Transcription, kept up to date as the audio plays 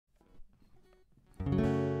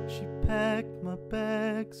packed my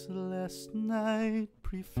bags last night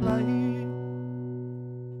pre-flight.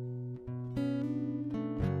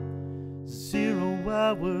 0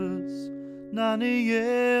 hours, 9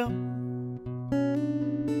 AM,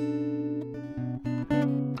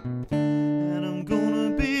 and I'm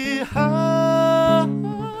gonna be high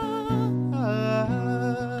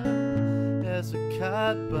as a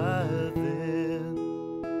kite by then.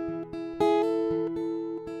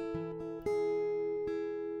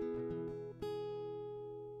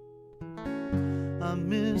 I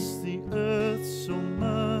miss the earth so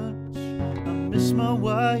much, I miss my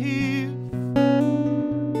wife.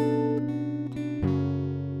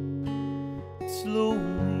 It's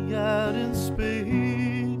lonely out in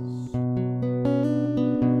space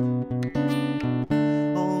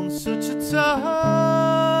on such a timeless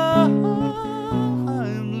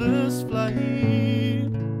flight.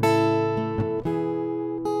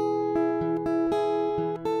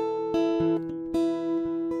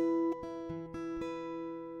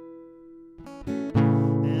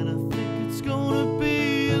 And I think it's gonna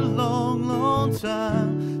be a long, long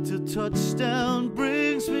time till touchdown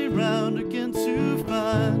brings me round again to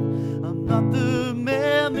find I'm not the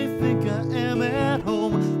man they think I am at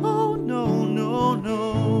home. Oh no, no,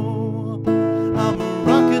 no, I'm a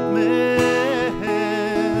rocket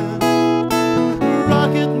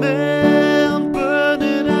man,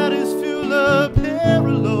 burning out his fuel up here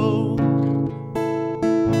alone.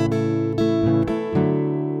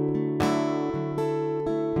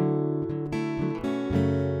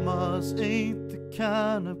 Mars ain't the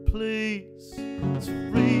kind of place to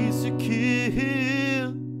raise your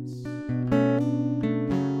kids.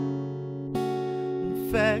 In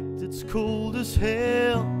fact, it's cold as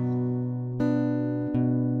hell,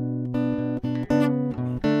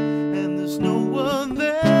 and there's no one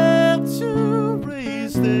there to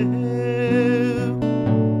raise them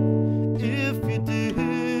if you did.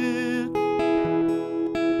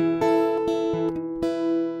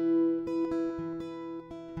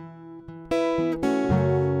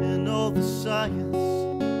 And all the science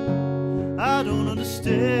I don't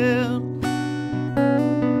understand,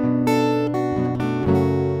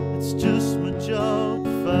 it's just my job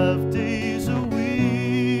 5 days a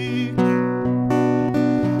week.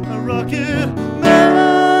 A rocket man,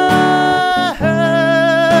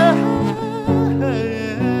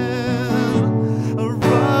 a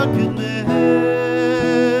rocket man.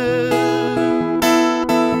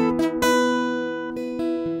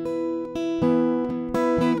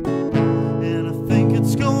 And I think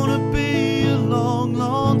it's gonna be a long,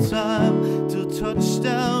 long time till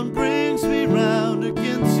touchdown brings me round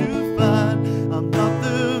again to find I'm not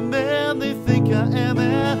the man they think I am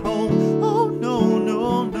at home. Oh no,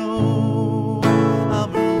 no, no,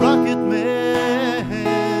 I'm a rocket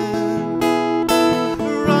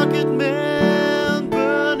man,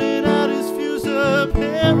 burning out his fuse up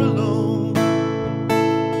here alone.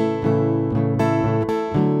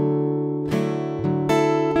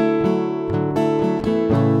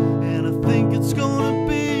 And I think it's gonna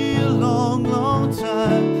be a long, long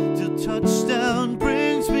time till touchdown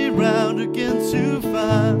brings me round again to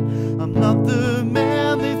find I'm not the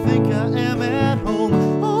man they think I am at home.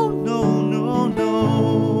 Oh no, no,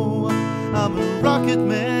 no, I'm a rocket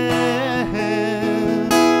man,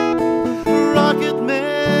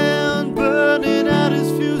 burning out his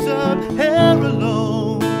fuse up here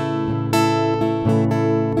alone.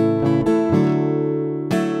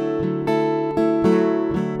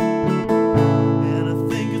 And I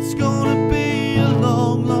think it's gonna be a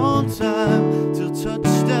long, long time till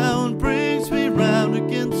touchdown brings me round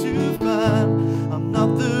again to find I'm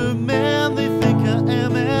not the man they think I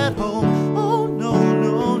am at home. Oh no,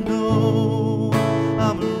 no, no,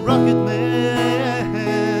 I'm a rocket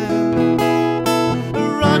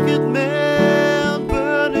man,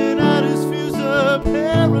 burning out his fuse up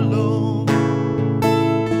here alone.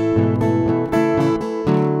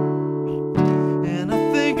 And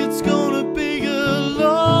I think it's gonna be a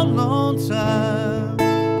long, long time.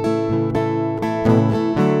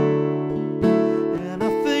 And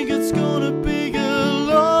I think it's gonna be a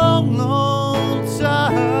long, long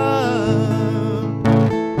time.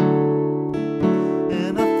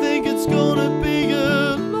 And I think it's gonna be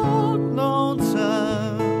a long, long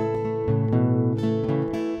time.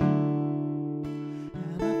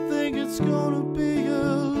 And I think it's gonna be